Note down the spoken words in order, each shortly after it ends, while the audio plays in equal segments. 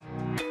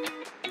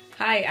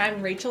Hi,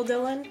 I'm Rachel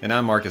Dillon. And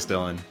I'm Marcus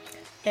Dillon.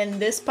 And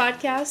this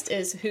podcast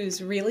is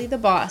Who's Really the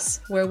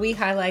Boss, where we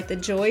highlight the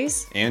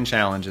joys and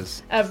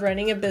challenges of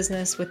running a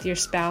business with your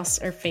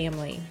spouse or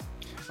family.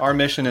 Our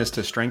mission is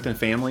to strengthen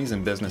families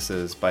and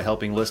businesses by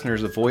helping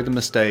listeners avoid the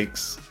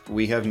mistakes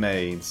we have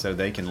made so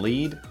they can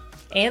lead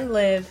and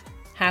live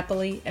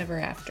happily ever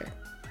after.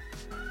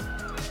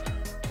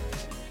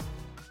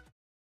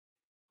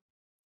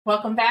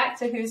 Welcome back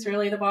to Who's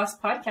Really the Boss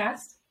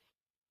podcast.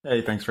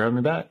 Hey, thanks for having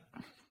me back.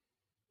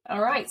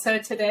 All right, so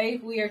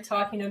today we are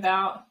talking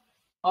about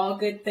all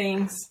good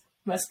things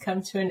must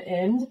come to an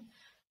end,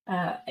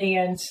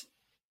 and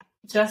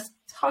just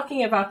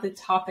talking about the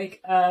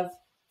topic of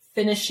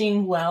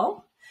finishing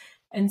well.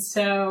 And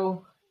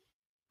so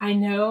I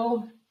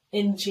know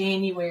in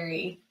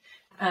January,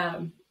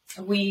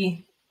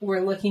 we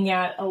were looking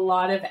at a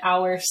lot of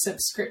our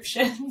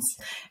subscriptions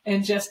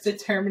and just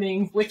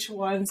determining which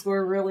ones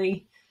were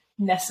really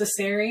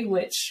necessary,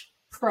 which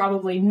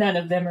probably none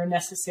of them are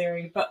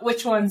necessary, but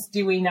which ones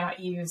do we not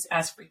use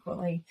as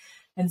frequently?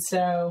 And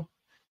so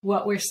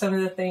what were some of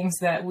the things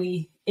that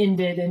we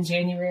ended in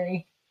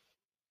January?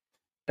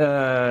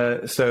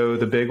 So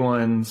the big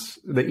ones,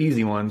 the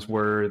easy ones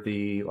were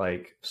the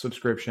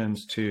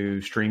subscriptions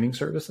to streaming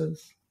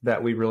services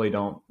that we really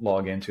don't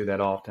log into that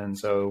often.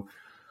 So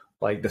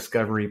like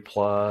Discovery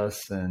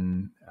Plus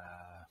and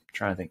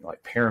trying to think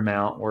like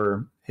Paramount,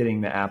 we're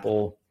hitting the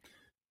Apple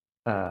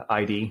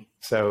ID.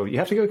 So you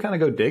have to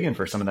go digging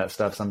for some of that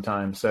stuff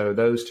sometimes. So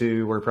those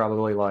two were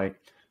probably like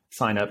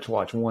sign up to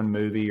watch one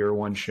movie or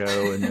one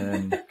show and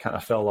then kind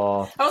of fell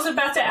off. I was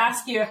about to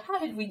ask you, how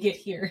did we get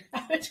here?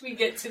 How did we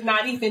get to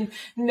not even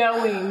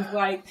knowing?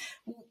 Like,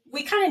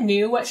 we kind of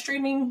knew what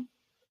streaming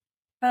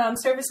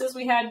services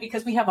we had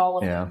because we have all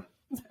of them.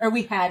 Or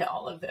we had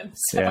all of them.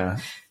 So. Yeah.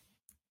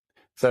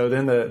 So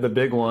then the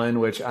big one,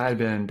 which I had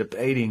been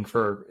debating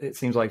for, it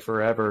seems like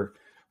forever,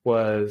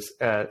 was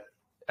at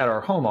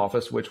our home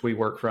office, which we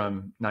work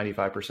from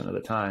 95% of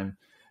the time.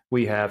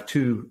 We have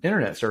two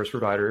internet service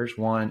providers.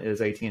 One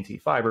is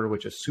AT&T Fiber,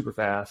 which is super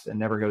fast and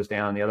never goes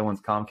down. The other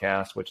one's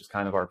Comcast, which is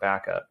kind of our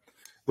backup.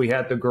 We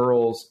had the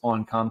girls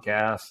on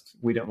Comcast.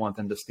 We didn't want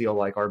them to steal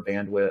like our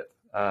bandwidth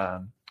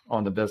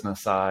on the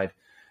business side.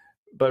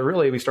 But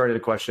really, we started to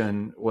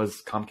question,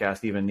 was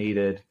Comcast even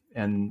needed?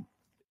 And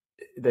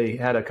they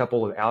had a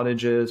couple of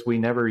outages. We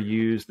never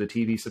use the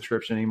TV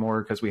subscription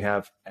anymore because we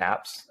have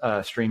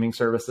apps, streaming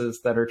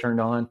services that are turned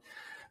on.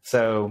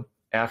 So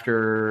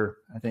after,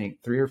 I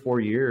think, 3 or 4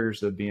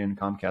 years of being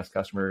Comcast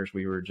customers,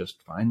 we were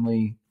just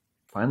finally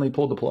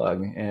pulled the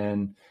plug.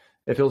 And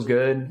it feels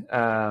good,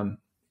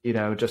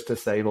 just to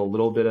save a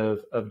little bit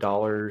of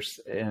dollars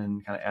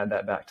and kind of add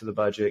that back to the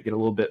budget, get a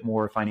little bit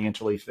more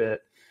financially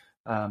fit.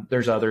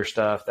 There's other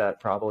stuff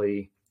that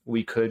probably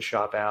we could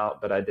shop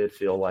out, but I did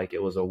feel like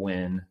it was a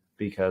win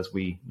because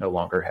we no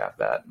longer have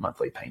that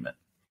monthly payment.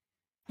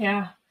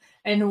 Yeah.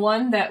 And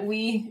one that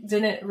we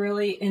didn't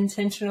really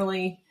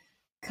intentionally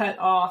cut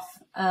off,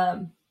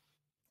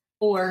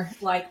 or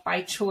like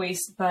by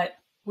choice, but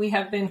we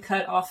have been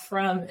cut off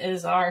from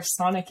is our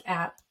Sonic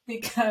app,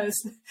 because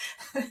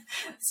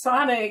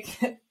Sonic,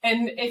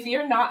 and if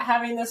you're not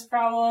having this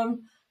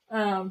problem,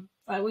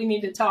 we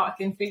need to talk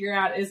and figure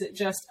out, is it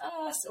just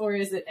us or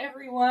is it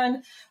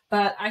everyone?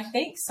 But I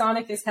think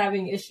Sonic is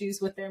having issues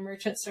with their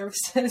merchant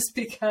services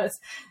because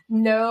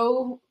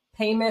no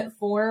payment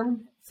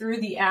form through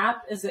the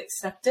app is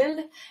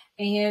accepted.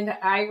 And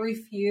I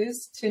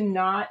refuse to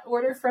not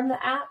order from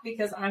the app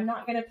because I'm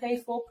not going to pay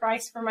full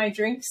price for my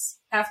drinks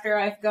after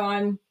I've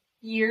gone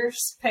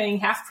years paying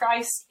half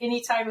price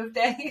any time of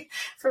day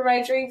for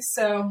my drinks.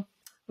 So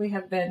we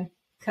have been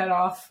cut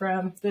off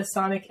from the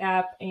Sonic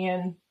app,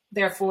 and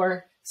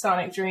therefore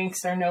Sonic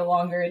drinks are no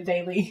longer a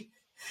daily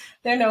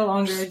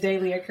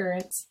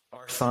occurrence.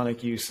 Our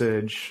Sonic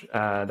usage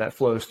that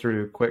flows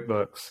through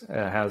QuickBooks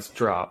has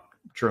dropped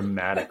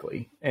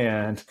dramatically.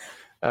 And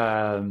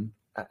they're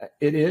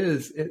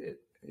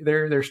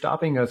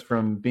stopping us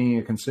from being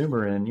a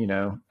consumer. And,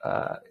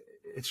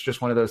 it's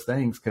just one of those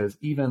things, because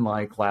even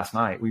like last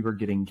night, we were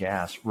getting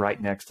gas right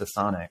next to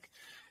Sonic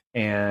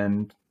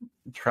and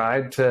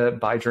tried to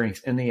buy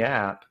drinks in the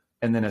app.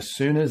 And then as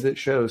soon as it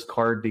shows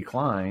card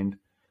declined,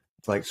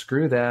 it's like,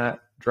 screw that,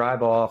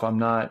 drive off. I'm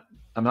not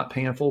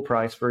paying full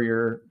price for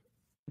your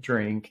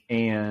drink,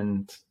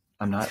 and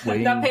I'm not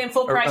waiting. I'm not paying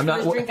full price for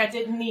this drink I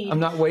didn't need. I'm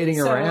not waiting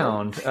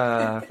around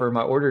for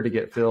my order to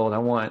get filled. I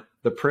want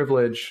the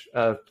privilege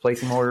of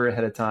placing my order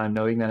ahead of time,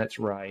 knowing that it's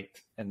right,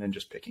 and then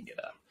just picking it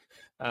up.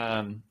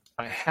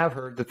 I have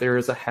heard that there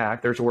is a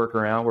hack. There's a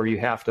workaround where you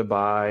have to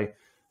buy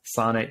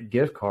Sonic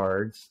gift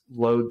cards,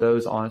 load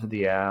those onto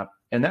the app.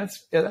 And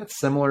that's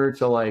similar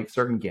to like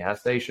certain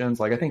gas stations.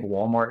 Like I think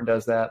Walmart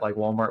does that. Like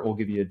Walmart will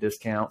give you a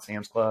discount,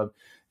 Sam's Club,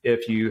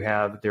 if you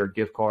have their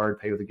gift card,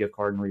 pay with a gift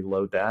card and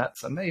reload that.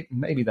 So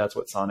maybe that's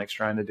what Sonic's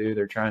trying to do.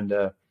 They're trying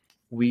to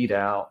weed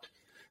out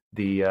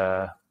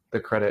the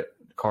credit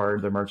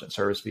card, the merchant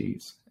service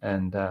fees.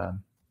 And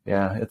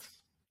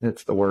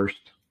it's the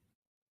worst.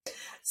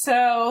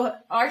 So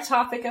our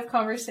topic of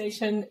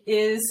conversation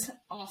is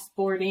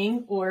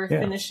offboarding or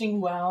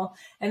finishing well.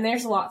 And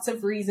there's lots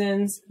of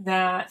reasons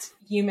that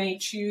you may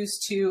choose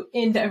to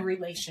end a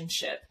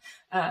relationship.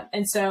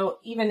 And so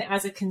even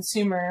as a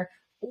consumer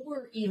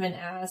or even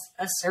as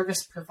a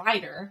service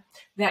provider,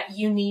 that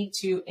you need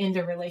to end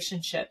a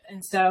relationship.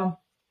 And so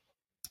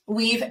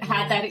we've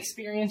had that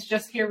experience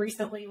just here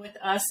recently with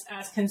us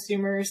as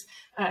consumers,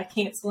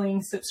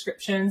 canceling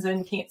subscriptions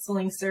and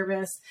canceling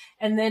service.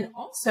 And then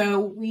also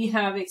we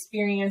have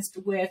experienced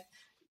with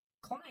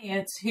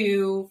clients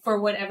who, for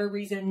whatever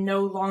reason,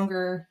 no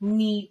longer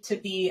need to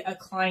be a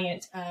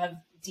client of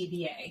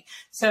DBA.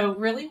 So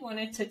really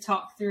wanted to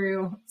talk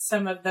through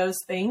some of those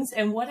things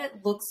and what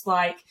it looks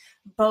like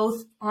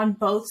on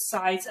both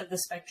sides of the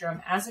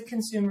spectrum, as a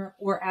consumer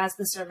or as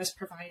the service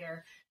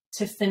provider,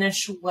 to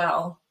finish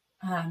well.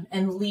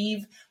 And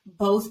leave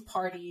both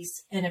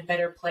parties in a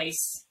better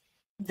place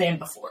than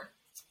before.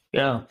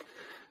 Yeah,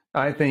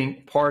 I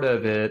think part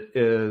of it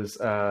is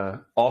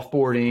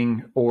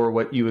offboarding, or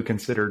what you would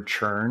consider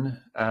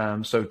churn.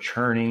 So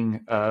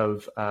churning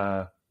of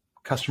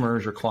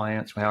customers or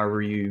clients,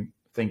 however you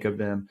think of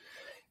them,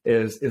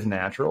 is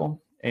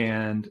natural.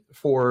 And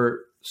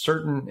for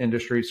certain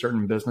industries,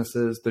 certain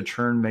businesses, the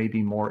churn may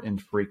be more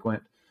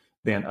infrequent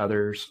than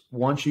others.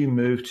 Once you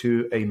move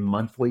to a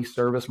monthly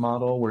service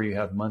model where you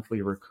have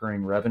monthly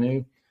recurring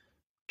revenue,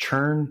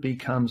 churn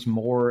becomes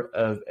more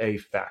of a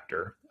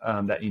factor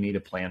that you need to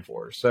plan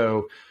for.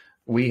 So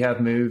we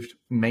have moved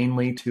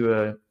mainly to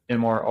a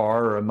MRR,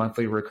 or a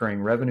monthly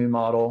recurring revenue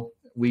model.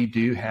 We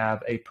do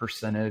have a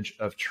percentage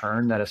of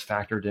churn that is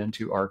factored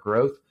into our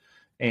growth.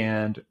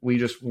 And we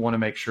just want to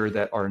make sure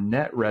that our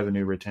net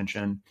revenue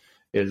retention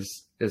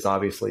is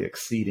obviously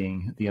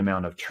exceeding the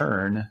amount of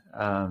churn,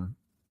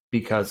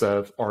 because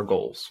of our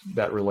goals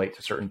that relate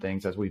to certain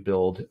things as we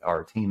build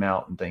our team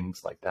out and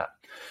things like that.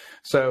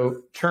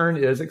 So churn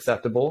is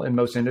acceptable in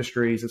most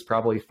industries. It's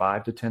probably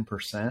 5 to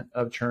 10%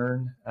 of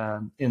churn.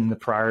 In the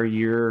prior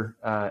year,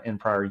 in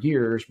prior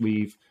years,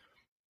 we've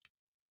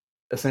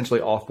essentially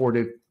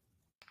offboarded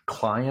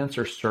clients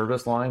or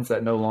service lines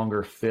that no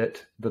longer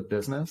fit the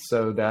business.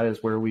 So that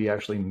is where we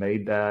actually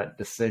made that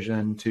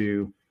decision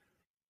to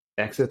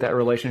exit that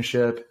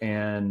relationship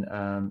and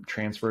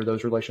transfer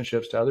those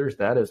relationships to others.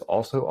 That is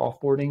also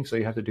offboarding. So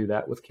you have to do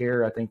that with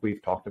care. I think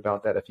we've talked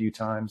about that a few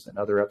times in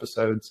other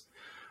episodes.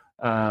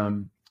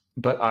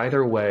 But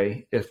either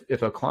way,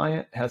 if a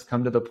client has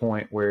come to the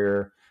point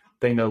where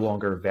they no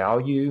longer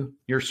value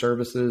your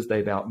services,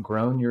 they've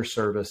outgrown your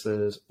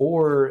services,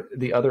 or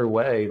the other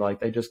way, like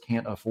they just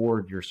can't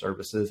afford your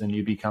services and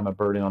you become a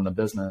burden on the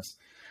business,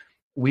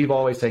 we've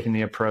always taken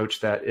the approach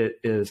that it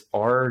is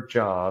our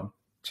job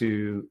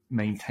to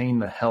maintain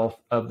the health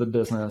of the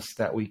business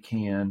that we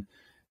can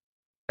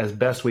as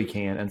best we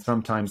can. And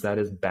sometimes that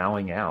is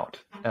bowing out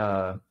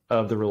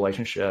of the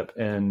relationship.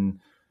 And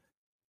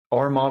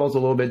our model is a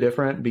little bit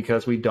different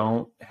because we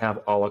don't have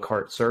a la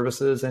carte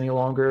services any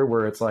longer,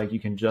 where it's like you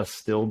can just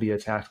still be a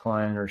tax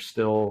client or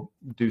still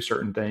do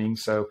certain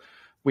things. So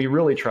we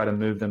really try to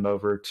move them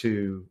over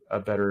to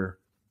a better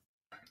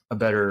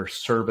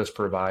service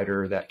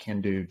provider that can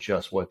do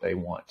just what they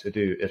want to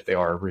do if they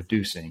are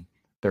reducing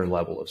their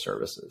level of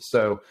services.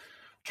 So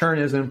churn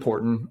is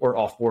important, or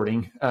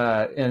offboarding.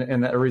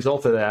 And the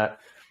result of that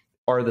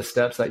are the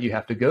steps that you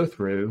have to go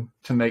through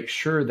to make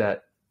sure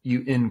that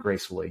you end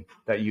gracefully,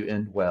 that you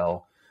end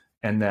well,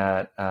 and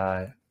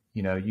that,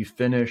 you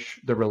finish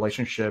the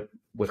relationship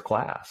with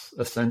class,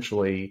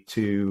 essentially,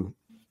 to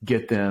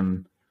get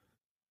them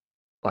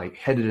like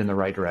headed in the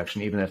right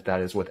direction, even if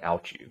that is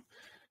without you.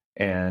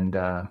 And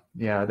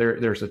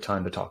there's a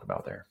ton to talk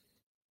about there.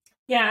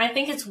 Yeah, I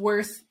think it's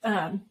worth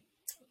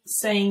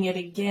saying it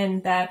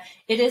again, that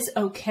it is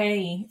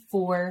okay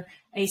for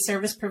a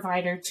service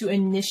provider to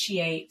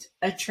initiate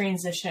a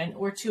transition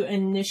or to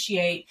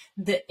initiate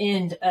the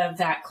end of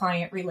that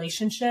client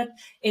relationship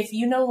if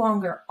you no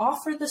longer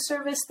offer the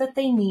service that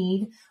they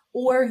need,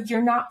 or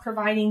you're not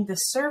providing the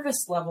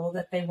service level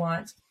that they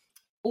want,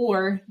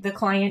 or the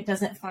client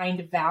doesn't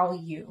find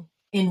value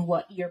in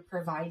what you're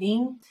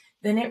providing.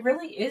 Then it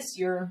really is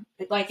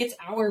it's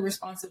our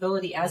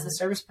responsibility as the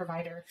service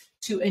provider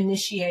to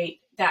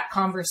initiate that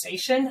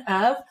conversation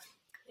of,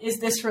 is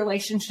this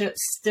relationship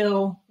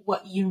still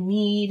what you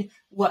need,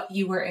 what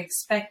you were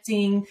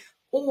expecting,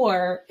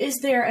 or is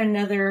there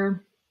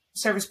another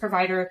service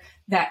provider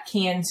that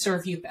can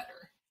serve you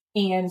better?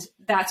 And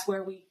that's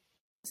where we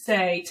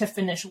say to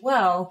finish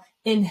well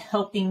in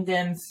helping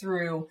them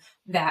through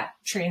that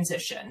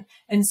transition.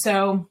 And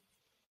so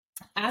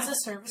as a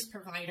service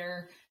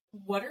provider,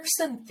 what are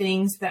some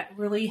things that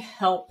really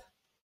help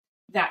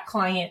that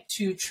client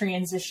to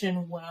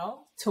transition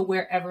well to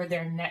wherever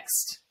their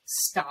next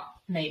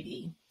stop may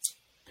be?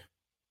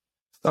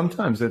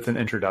 Sometimes it's an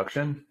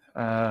introduction.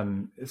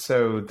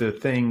 So the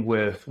thing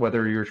with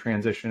whether you're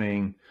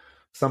transitioning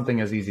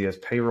something as easy as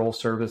payroll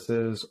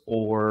services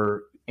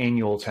or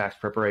annual tax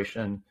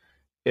preparation,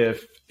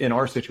 if in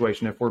our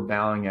situation, if we're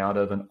bowing out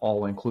of an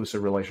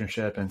all-inclusive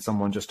relationship and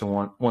someone just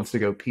wants to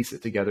go piece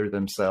it together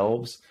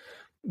themselves,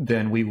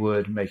 then we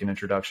would make an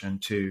introduction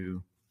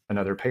to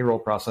another payroll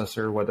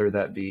processor, whether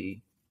that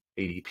be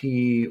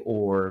ADP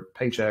or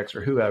Paychex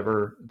or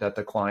whoever that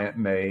the client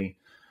may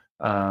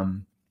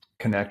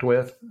connect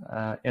with.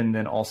 And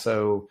then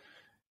also,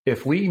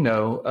 if we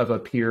know of a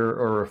peer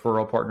or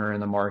referral partner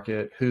in the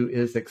market who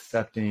is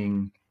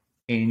accepting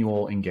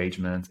annual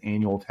engagements,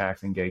 annual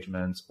tax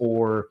engagements,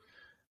 or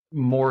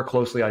more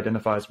closely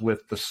identifies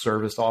with the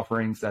service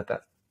offerings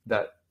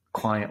that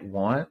client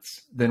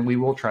wants, then we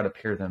will try to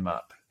pair them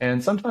up.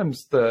 And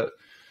sometimes the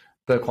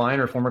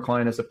client or former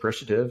client is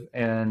appreciative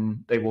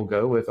and they will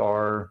go with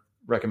our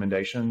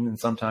recommendation. And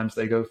sometimes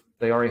they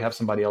already have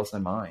somebody else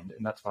in mind,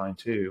 and that's fine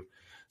too.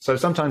 So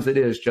sometimes it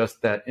is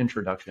just that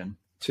introduction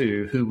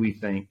to who we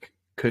think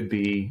could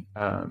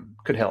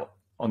help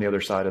on the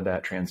other side of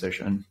that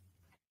transition.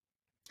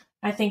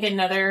 I think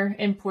another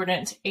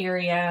important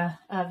area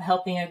of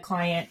helping a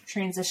client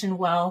transition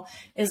well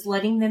is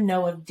letting them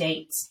know of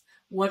dates.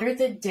 What are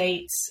the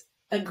dates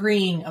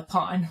agreeing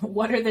upon?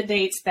 What are the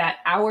dates that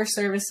our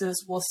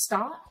services will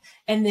stop?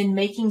 And then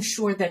making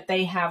sure that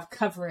they have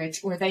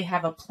coverage or they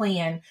have a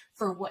plan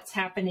for what's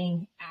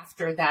happening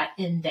after that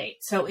end date.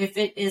 So if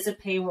it is a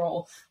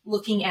payroll,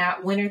 looking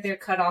at when are their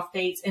cutoff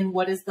dates and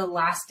what is the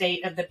last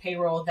date of the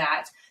payroll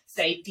that,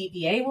 say,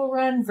 DBA will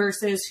run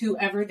versus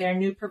whoever their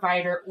new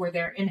provider or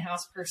their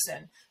in-house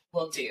person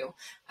will do.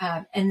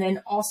 And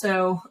then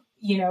also,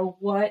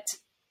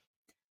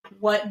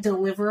 what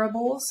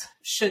deliverables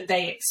should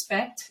they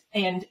expect,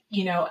 and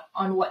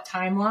on what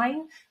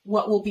timeline,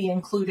 what will be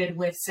included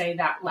with, say,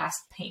 that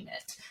last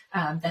payment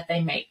that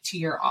they make to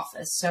your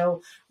office.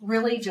 So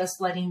really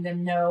just letting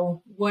them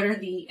know what are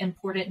the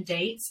important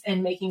dates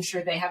and making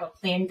sure they have a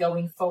plan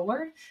going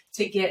forward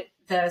to get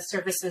the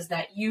services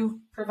that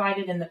you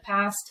provided in the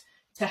past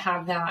to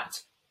have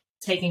that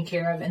taken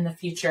care of in the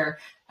future.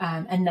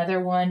 Another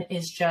one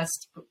is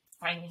just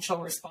financial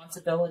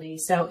responsibility.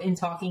 So in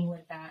talking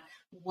with that,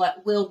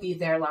 what will be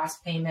their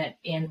last payment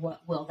and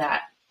what will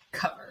that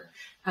cover,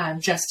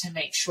 just to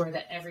make sure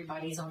that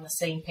everybody's on the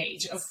same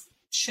page.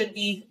 Should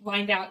be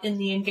lined out in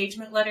the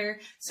engagement letter,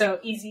 so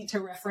easy to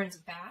reference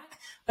back.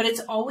 But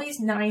it's always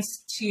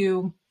nice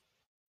to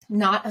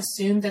not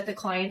assume that the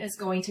client is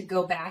going to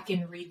go back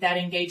and read that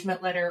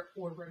engagement letter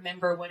or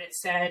remember what it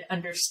said,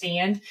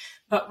 understand,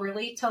 but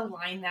really to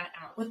line that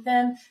out with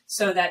them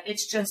so that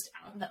it's just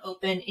out in the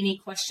open. Any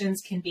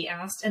questions can be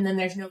asked, and then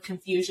there's no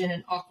confusion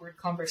and awkward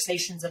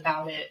conversations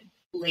about it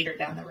later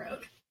down the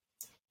road.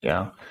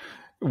 Yeah.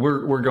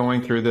 We're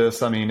going through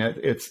this. I mean,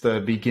 it's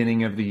the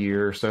beginning of the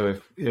year. So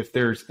if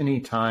there's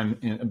any time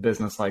in a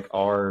business like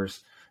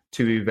ours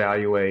to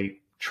evaluate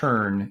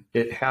churn,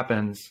 it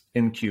happens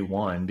in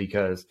Q1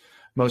 because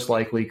most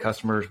likely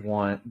customers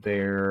want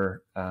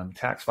their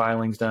tax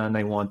filings done.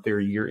 They want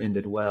their year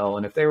ended well.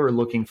 And if they were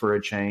looking for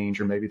a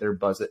change or maybe their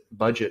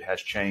budget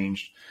has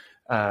changed,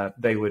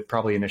 they would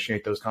probably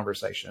initiate those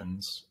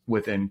conversations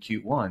within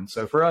Q1.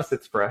 So for us,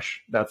 it's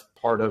fresh. That's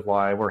part of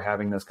why we're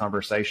having this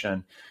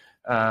conversation.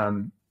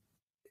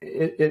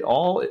 It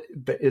all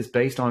is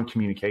based on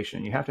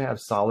communication. You have to have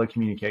solid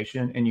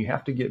communication and you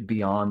have to get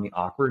beyond the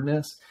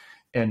awkwardness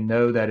and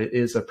know that it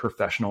is a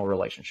professional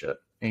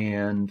relationship.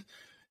 And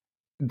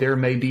there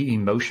may be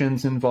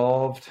emotions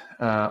involved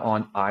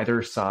on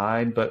either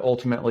side, but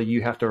ultimately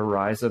you have to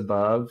rise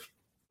above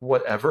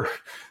whatever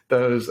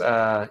those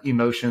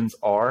emotions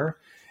are.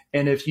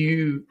 And if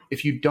you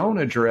don't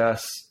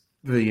address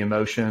the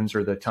emotions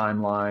or the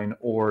timeline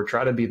or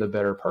try to be the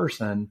better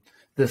person,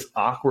 this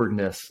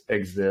awkwardness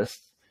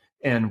exists.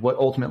 And what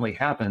ultimately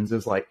happens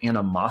is like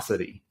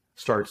animosity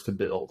starts to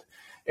build.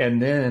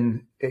 And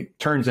then it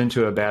turns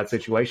into a bad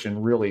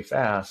situation really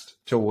fast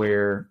to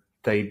where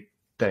they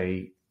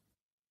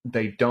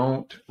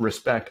don't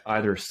respect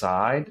either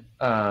side.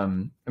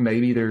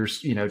 Maybe there's,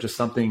 just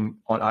something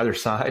on either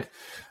side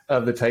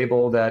of the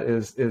table that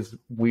is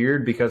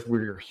weird because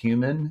we're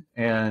human.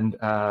 And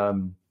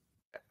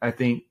I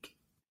think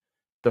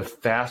the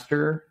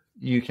faster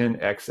you can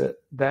exit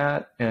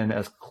that and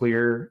as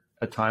clear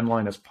a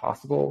timeline as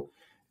possible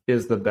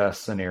is the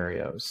best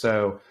scenario.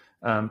 So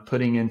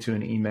putting into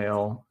an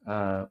email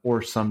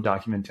or some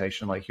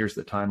documentation, like here's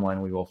the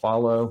timeline we will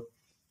follow,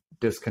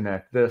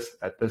 disconnect this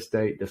at this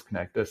date,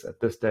 disconnect this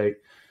at this date.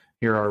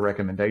 Here are our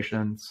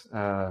recommendations.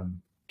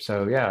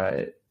 So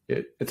yeah,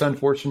 it's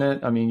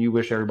unfortunate. I mean, you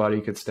wish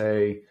everybody could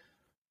stay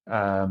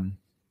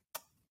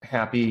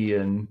happy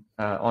and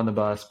on the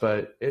bus,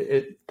 but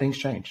things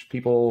change.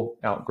 People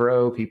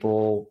outgrow,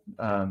 people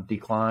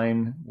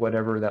decline,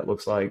 whatever that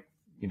looks like.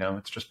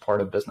 It's just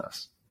part of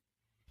business.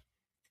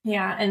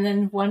 Yeah. And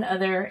then one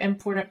other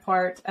important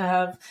part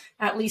of,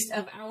 at least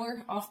of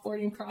our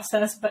offboarding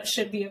process, but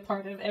should be a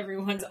part of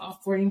everyone's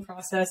offboarding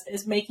process,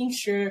 is making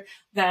sure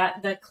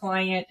that the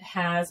client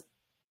has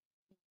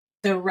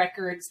the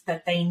records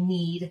that they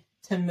need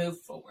to move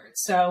forward.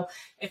 So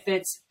if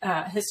it's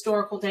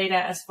historical data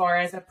as far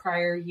as a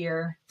prior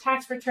year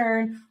tax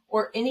return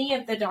or any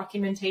of the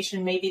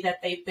documentation maybe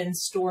that they've been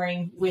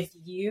storing with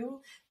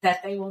you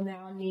that they will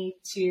now need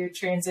to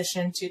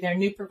transition to their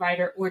new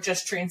provider or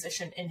just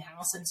transition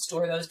in-house and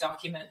store those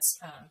documents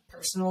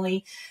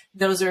personally,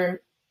 those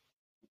are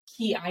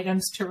key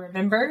items to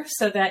remember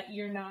so that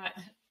you're not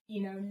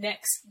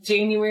next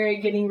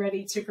January getting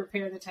ready to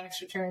prepare the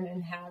tax return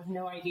and have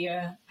no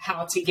idea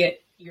how to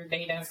get your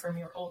data from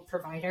your old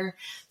provider.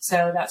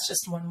 So that's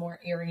just one more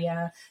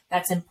area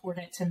that's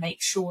important to make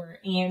sure.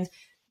 And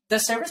the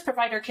service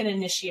provider can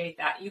initiate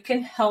that. You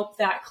can help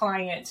that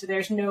client.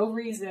 There's no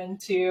reason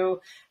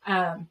to,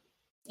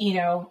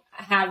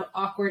 have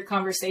awkward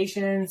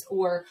conversations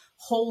or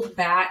hold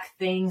back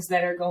things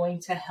that are going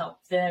to help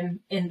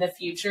them in the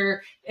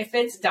future. If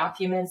it's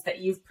documents that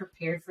you've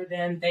prepared for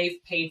them,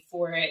 they've paid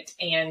for it,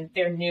 and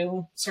their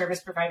new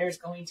service provider is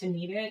going to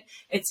need it,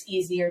 it's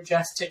easier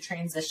just to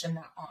transition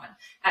that on.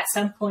 At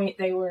some point,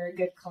 they were a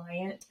good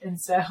client, and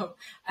so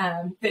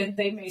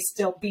they may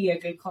still be a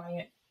good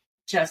client,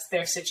 just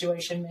their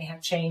situation may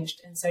have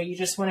changed. And so you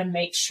just want to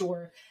make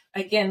sure,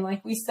 again,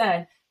 like we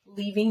said,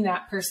 leaving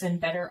that person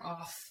better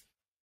off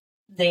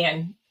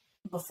than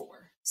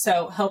before.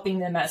 So helping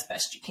them as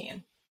best you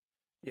can.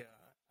 Yeah,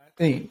 I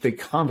think the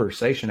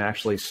conversation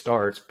actually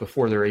starts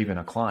before they're even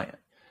a client.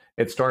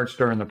 It starts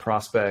during the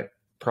prospect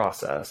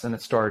process, and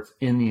it starts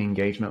in the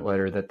engagement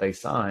letter that they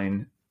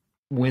sign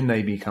when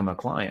they become a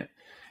client.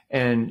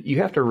 And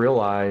you have to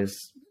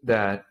realize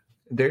that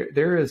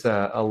there is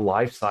a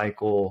life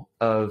cycle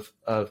of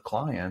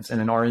clients.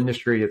 And in our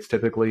industry, it's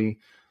typically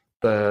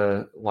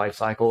the life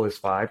cycle is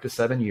 5 to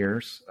 7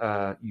 years.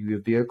 You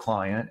would be a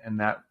client, and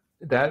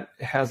that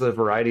has a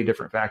variety of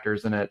different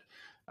factors in it,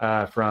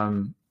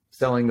 from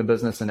selling the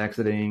business and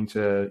exiting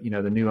to,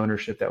 the new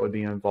ownership that would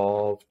be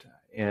involved,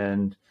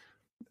 and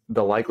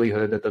the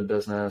likelihood that the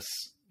business,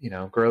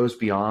 grows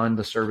beyond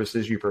the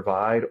services you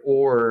provide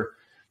or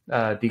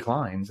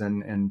declines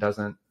and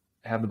doesn't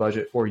have the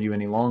budget for you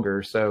any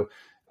longer. So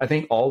I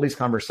think all these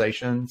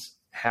conversations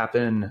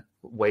happen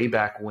way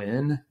back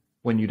when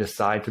you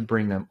decide to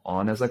bring them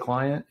on as a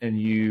client, and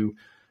you,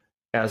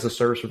 as a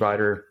service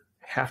provider,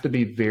 have to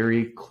be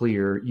very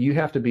clear. You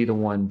have to be the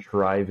one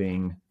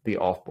driving the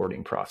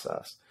offboarding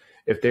process.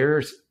 If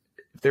there's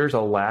a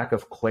lack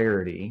of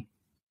clarity,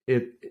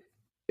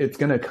 it's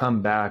going to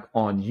come back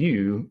on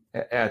you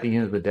at the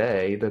end of the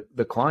day.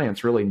 The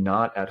client's really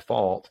not at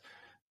fault.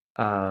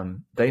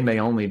 They may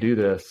only do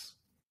this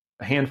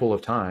a handful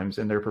of times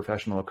in their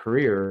professional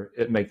career,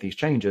 make these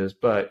changes,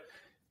 but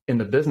in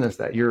the business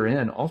that you're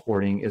in,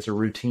 offboarding is a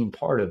routine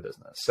part of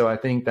business. So I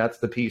think that's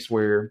the piece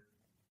where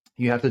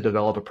you have to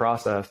develop a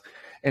process.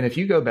 And if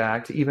you go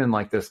back to even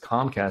like this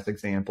Comcast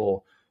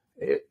example,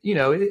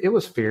 it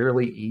was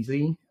fairly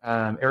easy.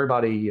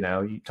 Everybody,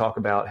 you talk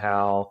about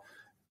how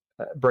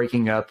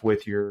breaking up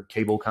with your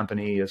cable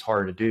company is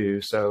hard to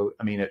do. So,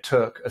 it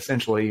took,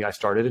 essentially, I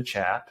started a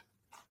chat.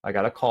 I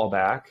got a call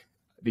back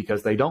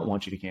because they don't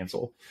want you to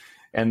cancel.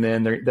 And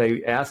then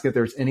they ask if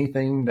there's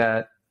anything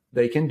that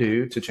they can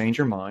do to change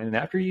your mind. And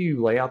after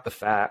you lay out the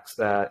facts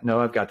that, no,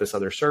 I've got this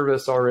other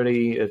service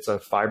already, it's a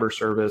fiber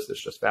service,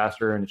 it's just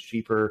faster and it's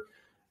cheaper,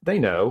 they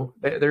know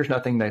there's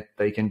nothing that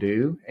they can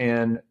do.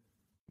 And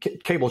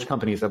cable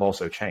companies have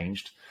also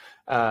changed.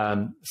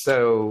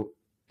 So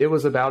it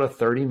was about a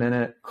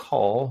 30-minute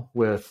call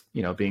with,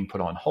 being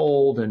put on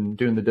hold and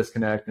doing the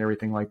disconnect and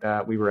everything like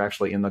that. We were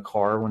actually in the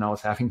car when I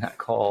was having that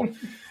call.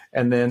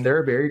 And then there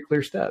are very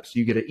clear steps.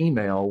 You get an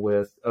email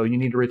with, you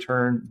need to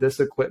return this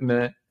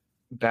equipment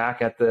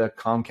back at the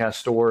Comcast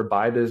store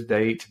by this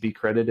date to be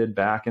credited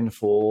back in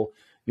full.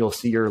 You'll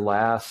see your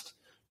last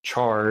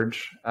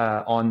charge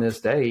on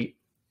this date,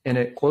 and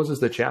it closes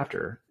the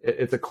chapter.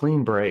 It's a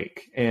clean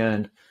break.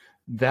 And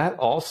that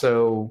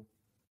also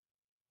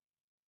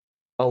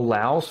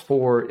allows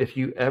for, if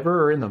you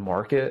ever are in the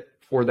market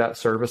for that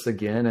service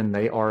again and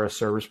they are a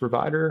service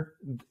provider,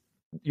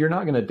 you're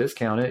not going to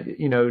discount it.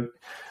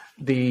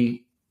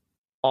 The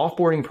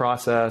offboarding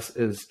process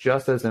is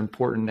just as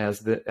important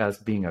as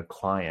being a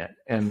client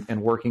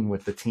and working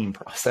with the team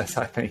process,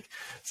 I think.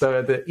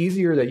 So the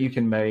easier that you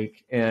can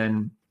make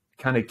and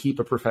kind of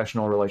keep a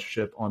professional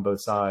relationship on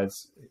both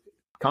sides.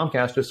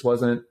 Comcast just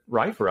wasn't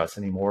right for us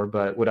anymore,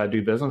 but would I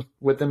do business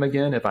with them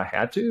again if I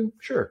had to?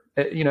 Sure.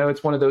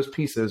 It's one of those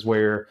pieces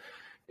where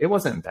it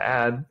wasn't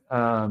bad.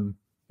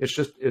 It's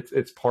just,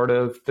 it's part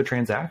of the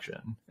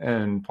transaction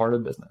and part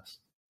of business.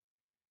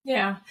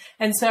 Yeah.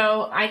 And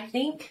so I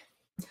think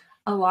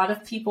a lot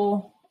of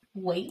people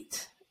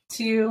wait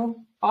to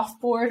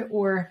offboard,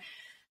 or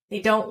they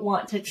don't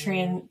want to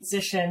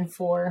transition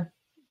for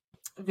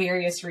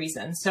various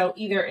reasons. So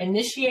either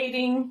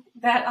initiating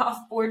that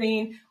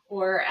offboarding,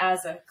 or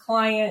as a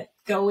client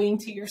going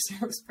to your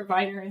service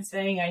provider and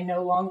saying, I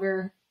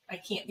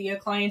can't be a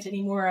client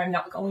anymore. I'm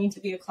not going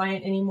to be a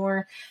client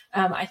anymore.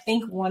 I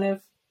think one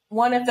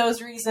of those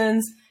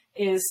reasons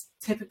is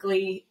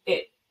typically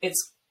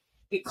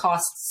it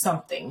costs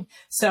something.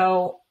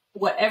 So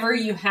whatever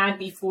you had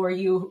before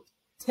you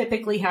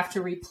typically have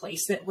to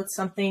replace it with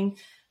something.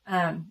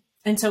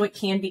 And so it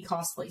can be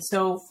costly.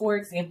 So for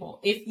example,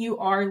 if you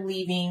are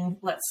leaving,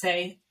 let's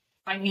say,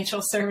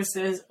 financial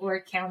services or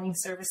accounting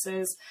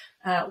services,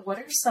 what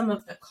are some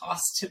of the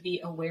costs to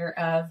be aware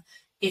of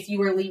if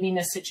you are leaving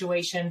a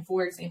situation?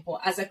 For example,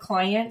 as a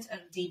client of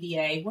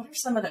DBA, what are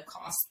some of the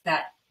costs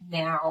that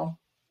now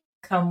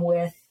come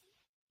with,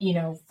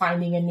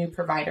 finding a new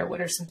provider?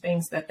 What are some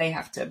things that they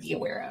have to be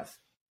aware of?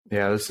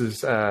 Yeah, this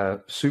is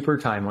super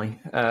timely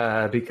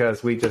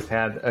because we just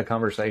had a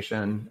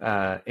conversation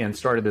and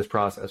started this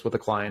process with a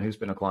client who's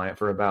been a client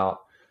for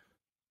about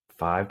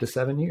 5 to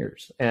 7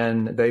 years.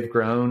 And they've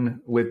grown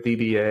with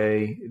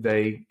DBA.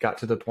 They got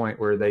to the point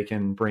where they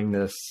can bring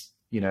this,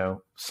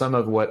 some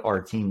of what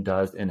our team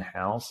does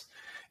in-house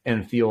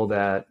and feel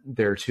that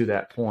they're to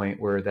that point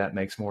where that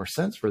makes more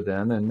sense for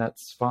them. And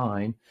that's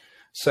fine.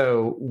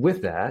 So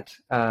with that,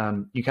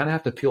 you kind of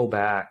have to peel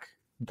back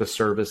the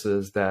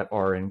services that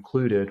are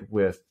included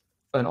with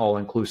an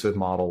all-inclusive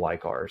model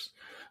like ours.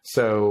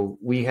 So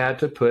we had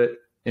to put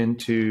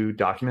into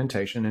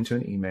documentation, into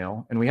an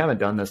email, and we haven't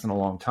done this in a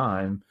long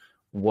time,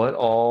 what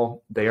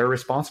all they are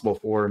responsible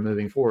for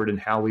moving forward and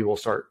how we will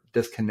start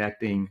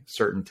disconnecting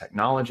certain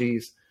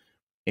technologies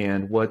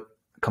and what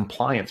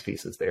compliance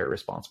pieces they are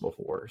responsible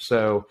for.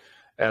 So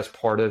as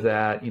part of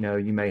that, you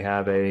may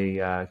have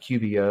a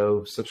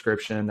QBO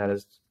subscription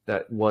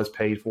that was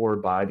paid for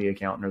by the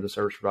accountant or the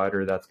service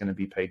provider. That's going to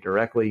be paid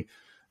directly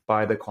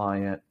by the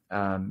client.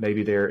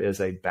 Maybe there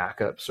is a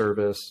backup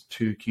service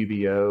to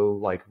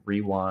QBO, like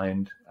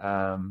Rewind,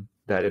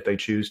 that if they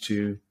choose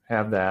to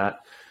have that.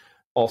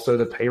 Also,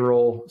 the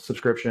payroll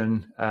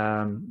subscription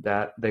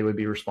that they would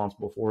be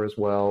responsible for as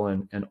well,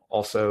 and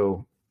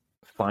also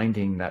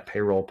finding that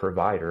payroll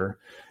provider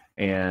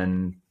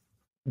and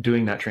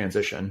doing that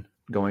transition,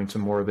 going to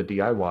more of a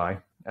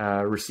DIY.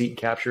 Receipt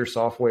capture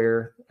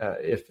software,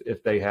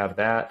 if they have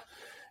that,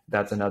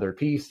 that's another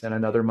piece and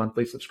another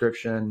monthly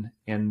subscription.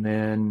 And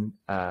then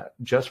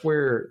just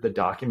where the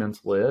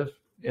documents live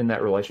in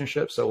that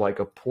relationship. So like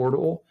a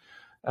portal,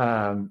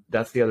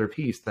 that's the other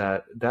piece,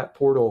 that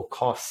portal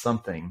costs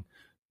something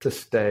to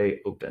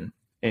stay open.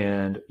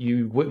 And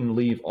you wouldn't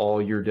leave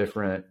all your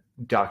different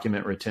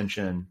document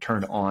retention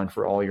turned on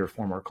for all your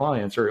former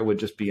clients, or it would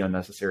just be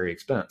unnecessary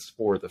expense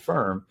for the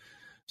firm.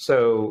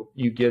 So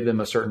you give them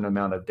a certain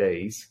amount of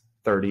days,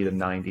 30 to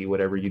 90,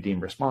 whatever you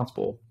deem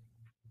responsible,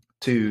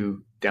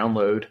 to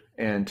download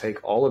and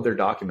take all of their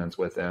documents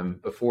with them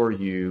before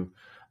you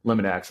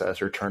limit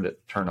access or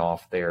turn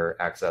off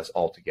their access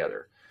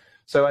altogether.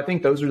 So I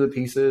think those are the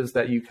pieces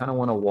that you kind of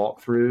want to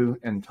walk through,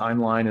 and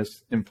timeline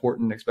is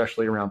important,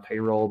 especially around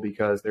payroll,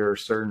 because there are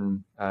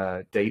certain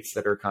dates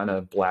that are kind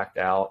of blacked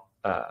out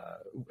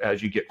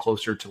as you get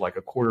closer to like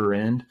a quarter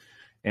end,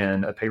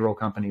 and a payroll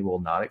company will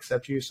not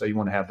accept you. So you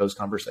want to have those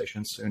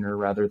conversations sooner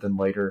rather than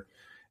later.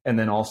 And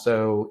then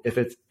also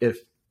if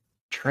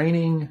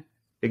training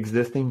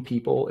existing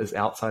people is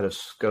outside of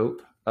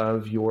scope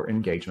of your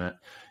engagement,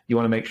 you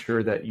want to make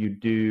sure that you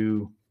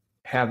do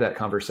have that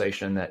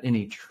conversation, that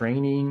any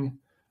training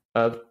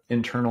of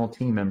internal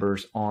team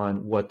members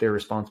on what their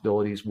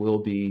responsibilities will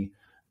be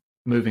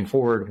moving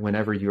forward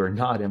whenever you are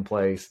not in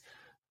place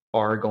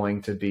are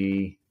going to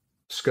be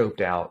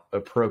scoped out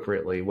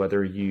appropriately,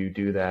 whether you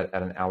do that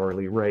at an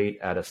hourly rate,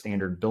 at a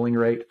standard billing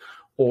rate,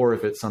 or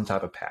if it's some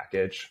type of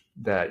package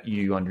that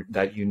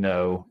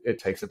it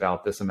takes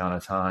about this amount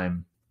of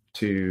time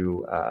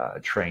to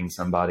train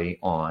somebody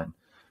on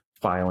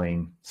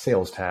filing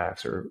sales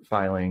tax or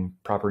filing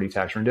property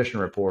tax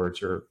rendition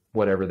reports or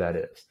whatever that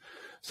is.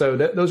 So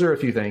those are a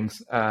few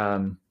things.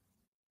 In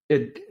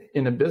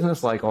a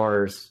business like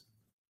ours,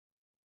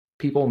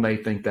 people may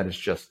think that it's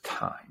just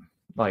time,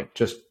 like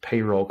just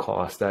payroll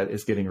costs that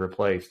is getting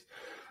replaced,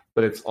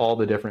 but it's all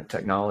the different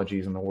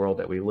technologies in the world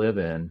that we live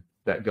in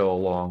that go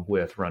along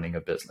with running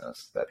a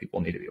business that people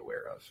need to be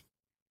aware of.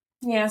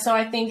 Yeah, so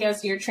I think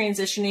as you're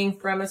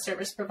transitioning from a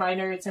service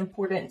provider, it's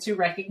important to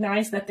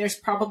recognize that there's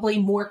probably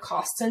more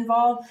costs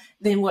involved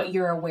than what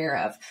you're aware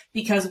of,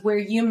 because where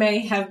you may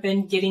have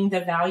been getting the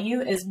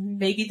value is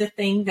maybe the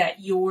thing that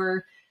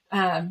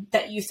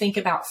that you think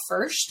about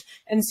first.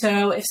 And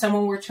so if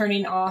someone were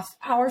turning off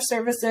our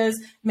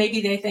services,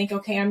 maybe they think,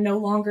 okay, I'm no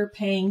longer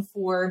paying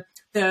for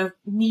the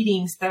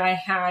meetings that I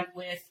had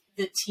with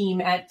the team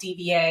at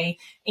DBA,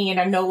 and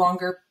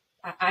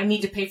I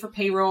need to pay for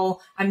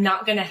payroll. I'm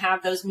not going to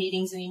have those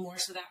meetings anymore,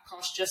 so that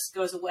cost just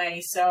goes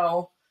away.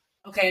 So,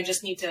 okay, I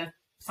just need to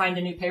find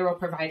a new payroll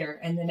provider,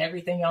 and then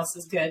everything else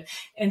is good.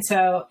 And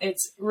so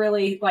it's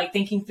really like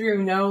thinking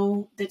through,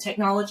 know the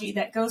technology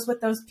that goes with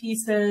those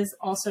pieces,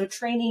 also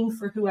training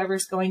for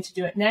whoever's going to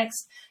do it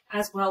next,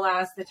 as well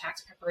as the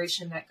tax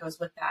preparation that goes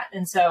with that.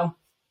 And so,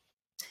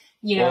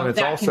 and it's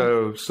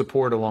also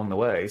support along the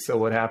way. So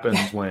what happens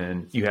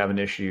when you have an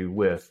issue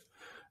with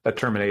a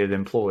terminated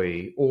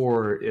employee,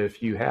 or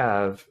if you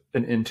have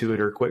an Intuit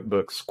or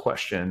QuickBooks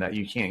question that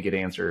you can't get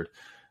answered,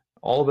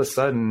 all of a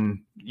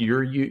sudden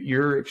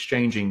you're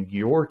exchanging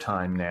your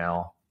time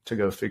now to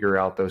go figure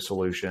out those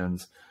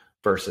solutions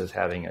versus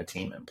having a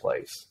team in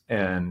place.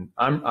 And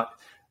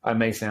I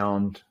may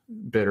sound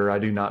bitter. I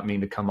do not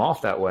mean to come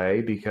off that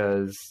way,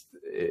 because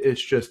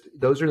it's just,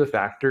 those are the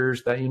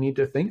factors that you need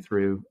to think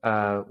through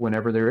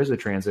whenever there is a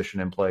transition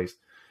in place.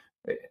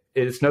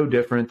 It's no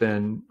different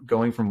than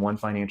going from one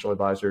financial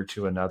advisor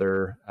to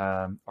another.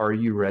 Are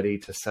you ready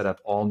to set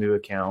up all new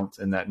accounts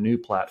in that new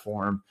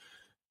platform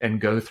and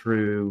go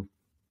through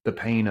the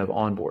pain of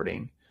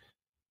onboarding?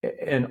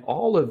 And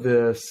all of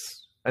this,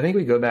 I think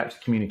we go back to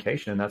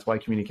communication. That's why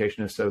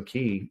communication is so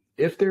key.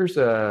 If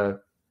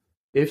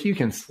you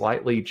can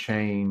slightly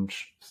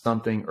change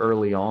something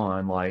early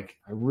on, like,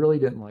 I really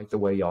didn't like the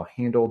way y'all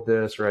handled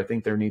this, or I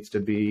think there needs to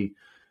be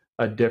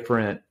a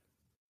different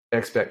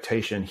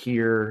expectation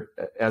here,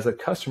 as a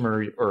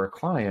customer or a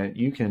client,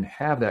 you can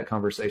have that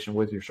conversation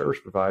with your service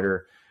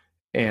provider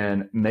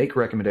and make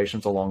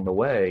recommendations along the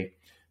way.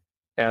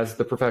 As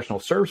the professional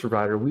service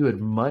provider, we would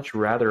much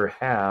rather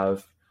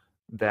have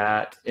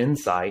that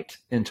insight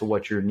into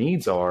what your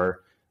needs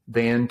are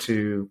than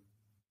to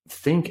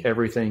think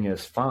everything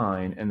is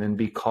fine and then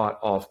be caught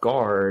off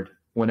guard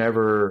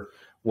whenever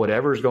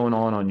whatever's going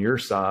on your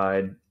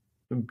side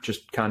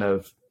just kind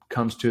of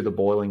comes to the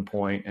boiling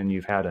point and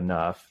you've had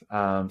enough.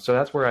 So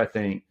that's where I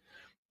think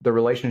the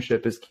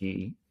relationship is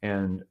key,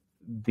 and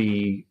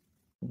the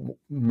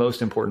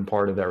most important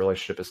part of that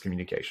relationship is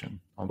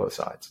communication on both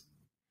sides.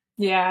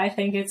 Yeah, I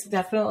think it's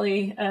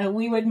definitely,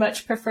 we would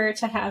much prefer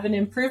to have an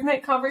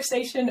improvement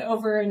conversation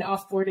over an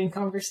offboarding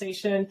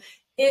conversation,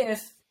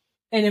 if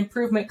an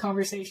improvement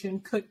conversation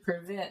could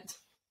prevent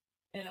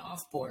an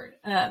offboard.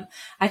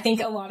 I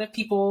think a lot of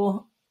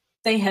people,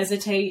 they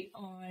hesitate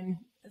on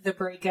the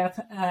breakup,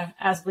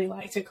 as we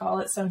like to call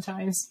it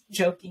sometimes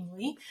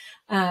jokingly,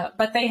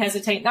 but they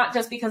hesitate not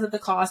just because of the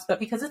cost, but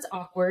because it's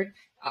awkward.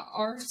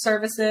 Our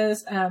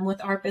services,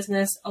 with our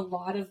business, a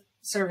lot of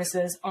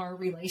services are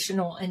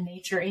relational in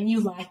nature, and you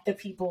like the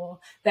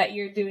people that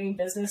you're doing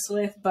business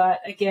with. But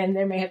again,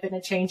 there may have been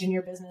a change in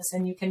your business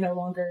and you can no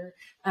longer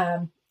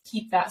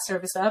keep that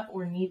service up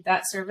or need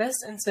that service.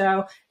 And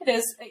so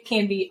it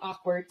can be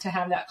awkward to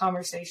have that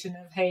conversation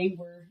of, hey,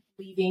 we're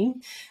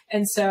leaving.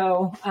 And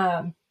so,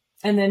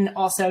 and then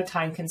also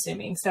time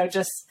consuming. So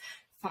just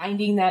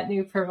finding that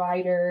new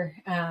provider,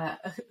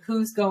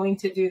 who's going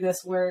to do this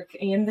work,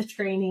 and the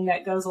training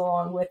that goes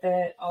along with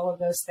it, all of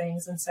those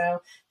things. And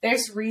so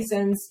there's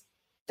reasons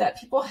that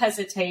people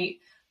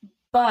hesitate,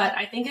 but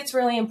I think it's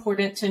really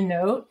important to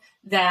note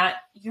that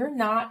you're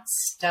not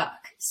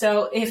stuck.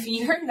 So if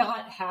you're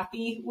not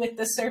happy with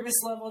the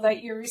service level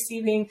that you're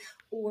receiving,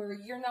 or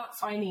you're not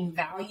finding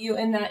value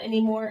in that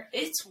anymore,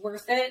 it's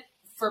worth it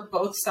for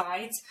both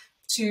sides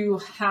to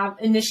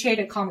initiate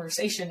a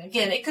conversation.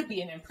 Again, it could be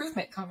an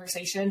improvement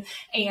conversation,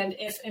 and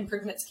if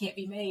improvements can't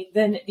be made,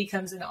 then it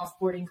becomes an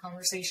offboarding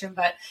conversation.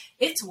 But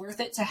it's worth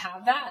it to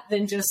have that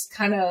than just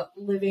kind of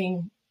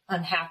living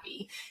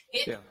unhappy.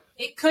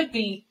 It could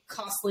be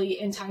costly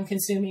and time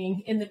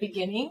consuming in the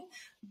beginning,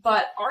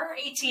 but our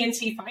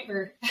AT&T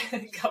fiber,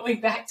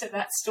 going back to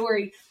that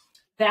story,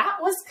 that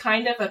was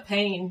kind of a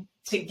pain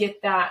to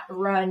get that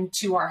run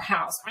to our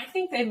house. I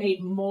think they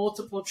made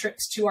multiple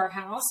trips to our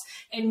house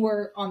and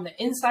were on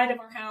the inside of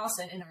our house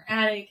and in our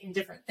attic and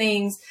different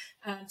things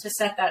to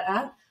set that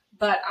up.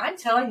 But I'm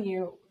telling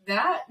you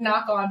that,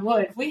 knock on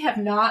wood, we have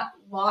not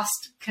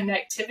lost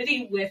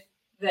connectivity with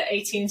the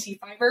AT&T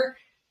fiber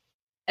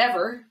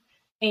ever.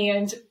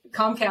 And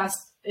Comcast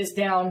is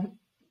down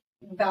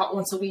about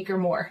once a week or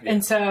more. Yeah.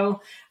 And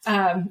so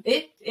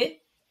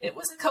it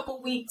was a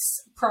couple weeks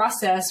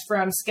process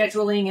from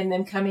scheduling and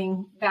then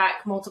coming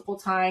back multiple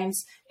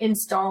times,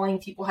 installing.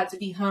 People had to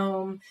be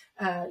home,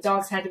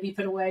 dogs had to be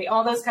put away,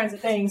 all those kinds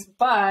of things.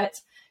 But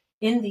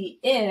in the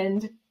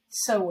end,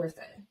 so worth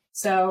it.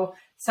 So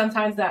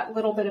sometimes that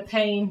little bit of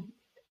pain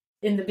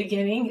in the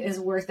beginning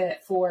is worth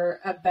it for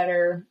a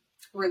better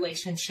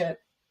relationship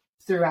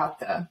throughout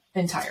the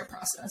entire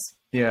process.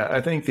 Yeah,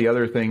 I think the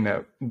other thing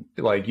that,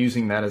 like,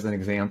 using that as an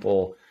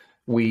example,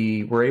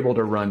 we were able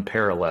to run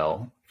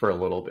parallel for a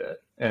little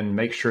bit and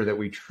make sure that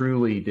we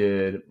truly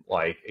did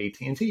like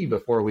AT&T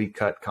before we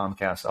cut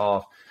Comcast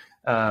off.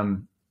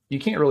 You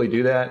can't really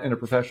do that in a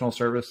professional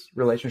service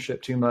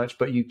relationship too much,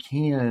 but you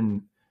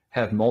can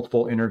have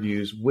multiple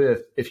interviews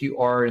if you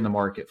are in the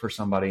market for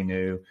somebody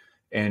new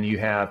and you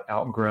have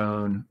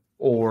outgrown,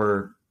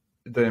 or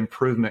the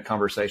improvement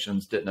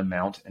conversations didn't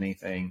amount to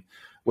anything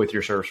with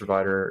your service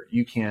provider,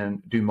 you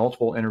can do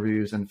multiple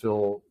interviews and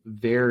feel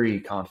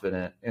very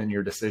confident in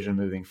your decision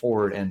moving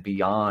forward and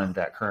beyond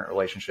that current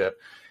relationship,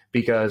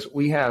 because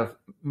we have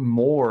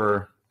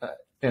more,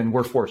 and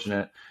we're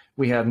fortunate,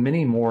 we have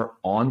many more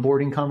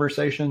onboarding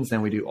conversations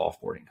than we do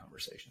offboarding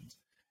conversations.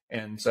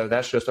 And so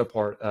that's just a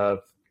part of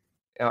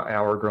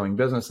our growing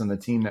business and the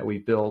team that we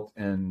built,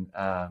 and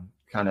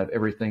kind of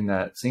everything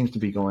that seems to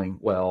be going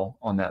well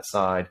on that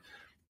side.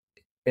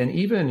 And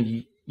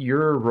even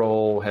your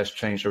role has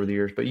changed over the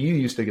years, but you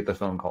used to get the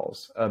phone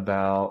calls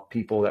about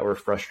people that were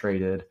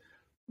frustrated,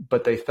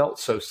 but they felt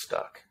so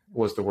stuck,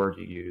 was the word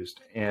you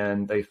used,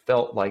 and they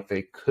felt like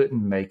they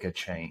couldn't make a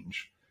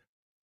change.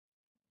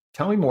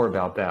 Tell me more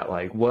about that.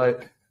 Like,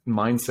 what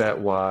mindset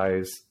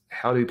wise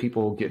how do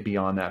people get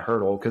beyond that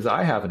hurdle? Because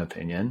I have an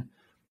opinion,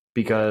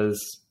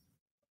 because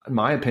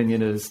my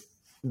opinion is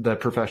the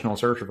professional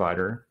search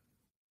provider.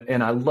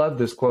 And I love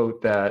this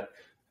quote that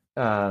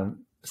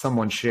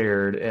someone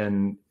shared.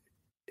 And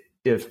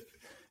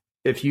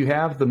if you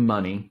have the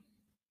money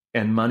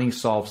and money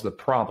solves the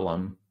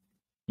problem,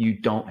 you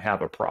don't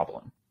have a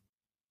problem,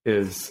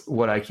 is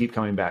what I keep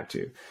coming back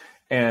to.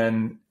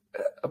 And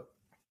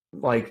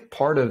like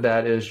part of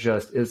that is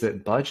just, is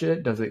it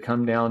budget? Does it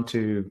come down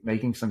to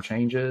making some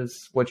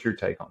changes? What's your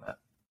take on that?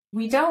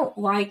 We don't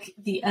like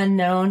the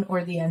unknown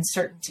or the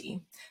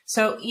uncertainty.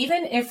 So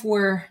even if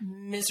we're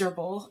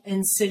miserable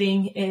and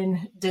sitting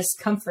in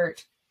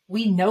discomfort,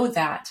 we know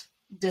that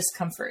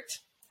discomfort.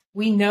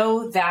 We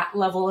know that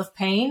level of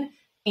pain,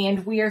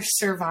 and we are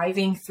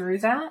surviving through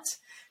that.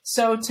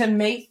 So to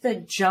make the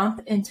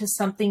jump into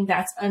something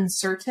that's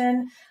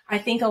uncertain, I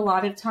think a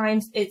lot of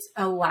times it's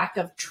a lack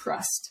of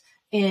trust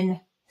in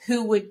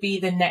who would be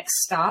the next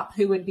stop,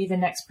 who would be the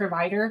next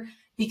provider,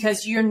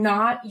 because you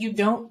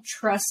don't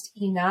trust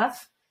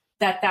enough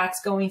that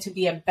that's going to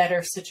be a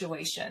better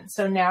situation.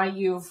 So now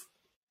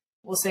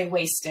we'll say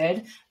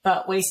wasted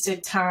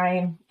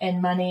time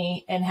and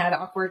money and had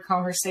awkward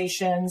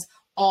conversations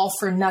all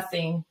for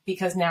nothing,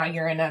 because now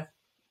you're in a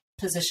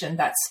position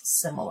that's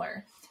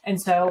similar. And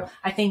so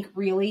I think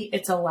really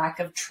it's a lack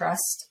of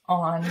trust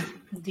on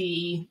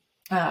the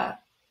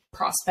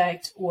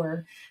prospect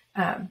or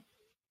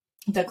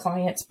the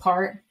client's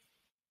part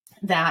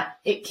that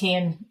it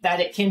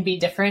can be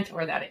different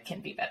or that it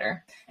can be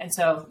better. And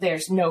so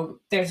there's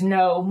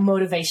no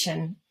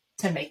motivation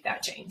to make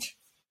that change.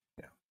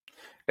 Yeah.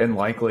 And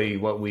likely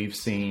what we've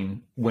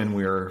seen when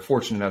we're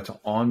fortunate enough to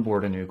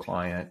onboard a new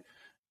client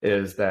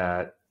is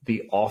that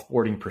the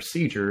offboarding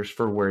procedures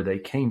for where they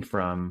came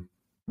from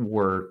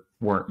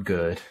weren't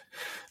good.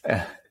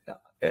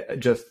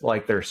 Just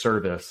like their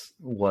service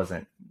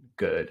wasn't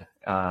good.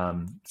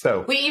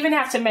 So we even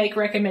have to make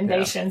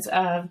recommendations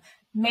of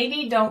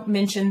maybe don't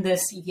mention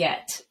this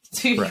yet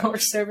to your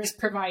service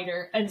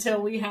provider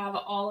until we have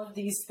all of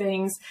these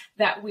things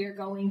that we're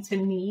going to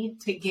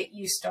need to get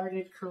you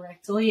started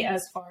correctly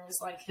as far as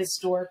like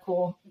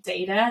historical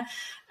data,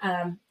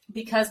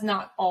 because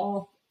not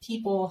all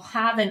people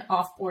have an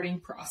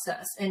offboarding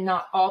process, and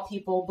not all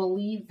people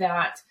believe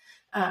that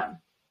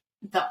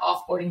the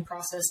offboarding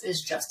process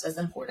is just as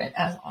important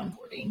as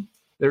onboarding.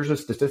 There's a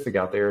statistic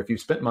out there. If you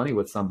spent money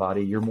with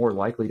somebody, you're more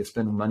likely to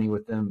spend money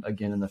with them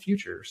again in the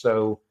future.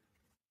 So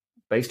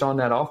based on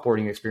that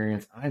offboarding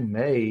experience, I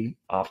may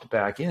opt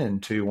back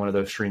into one of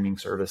those streaming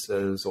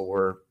services,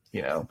 or,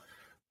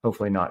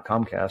 hopefully not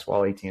Comcast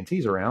while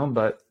AT&T's around,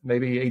 but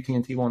maybe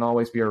AT&T won't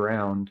always be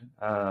around.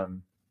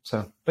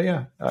 But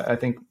yeah, I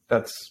think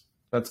that's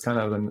kind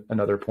of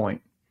another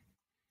point.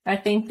 I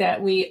think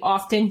that we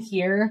often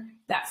hear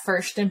that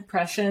first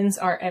impressions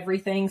are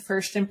everything.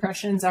 First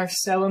impressions are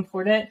so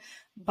important,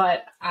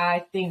 but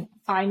I think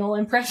final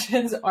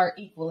impressions are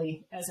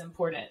equally as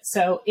important.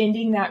 So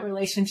ending that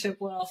relationship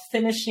well,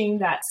 finishing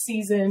that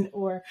season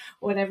or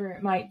whatever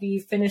it might be,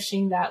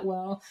 finishing that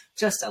well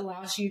just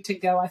allows you to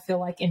go, I feel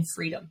like, in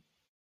freedom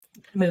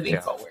moving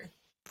forward.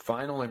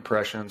 Final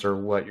impressions are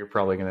what you're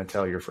probably going to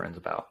tell your friends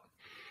about.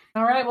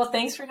 All right. Well,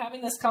 thanks for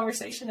having this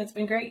conversation. It's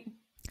been great.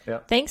 Yeah.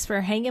 Thanks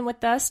for hanging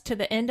with us to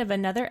the end of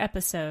another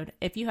episode.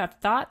 If you have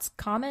thoughts,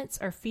 comments,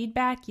 or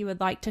feedback you would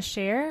like to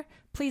share,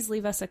 please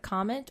leave us a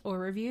comment or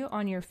review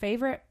on your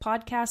favorite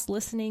podcast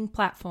listening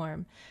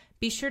platform.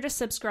 Be sure to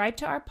subscribe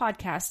to our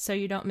podcast so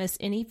you don't miss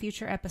any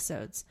future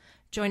episodes.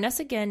 Join us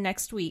again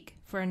next week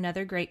for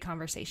another great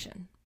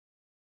conversation.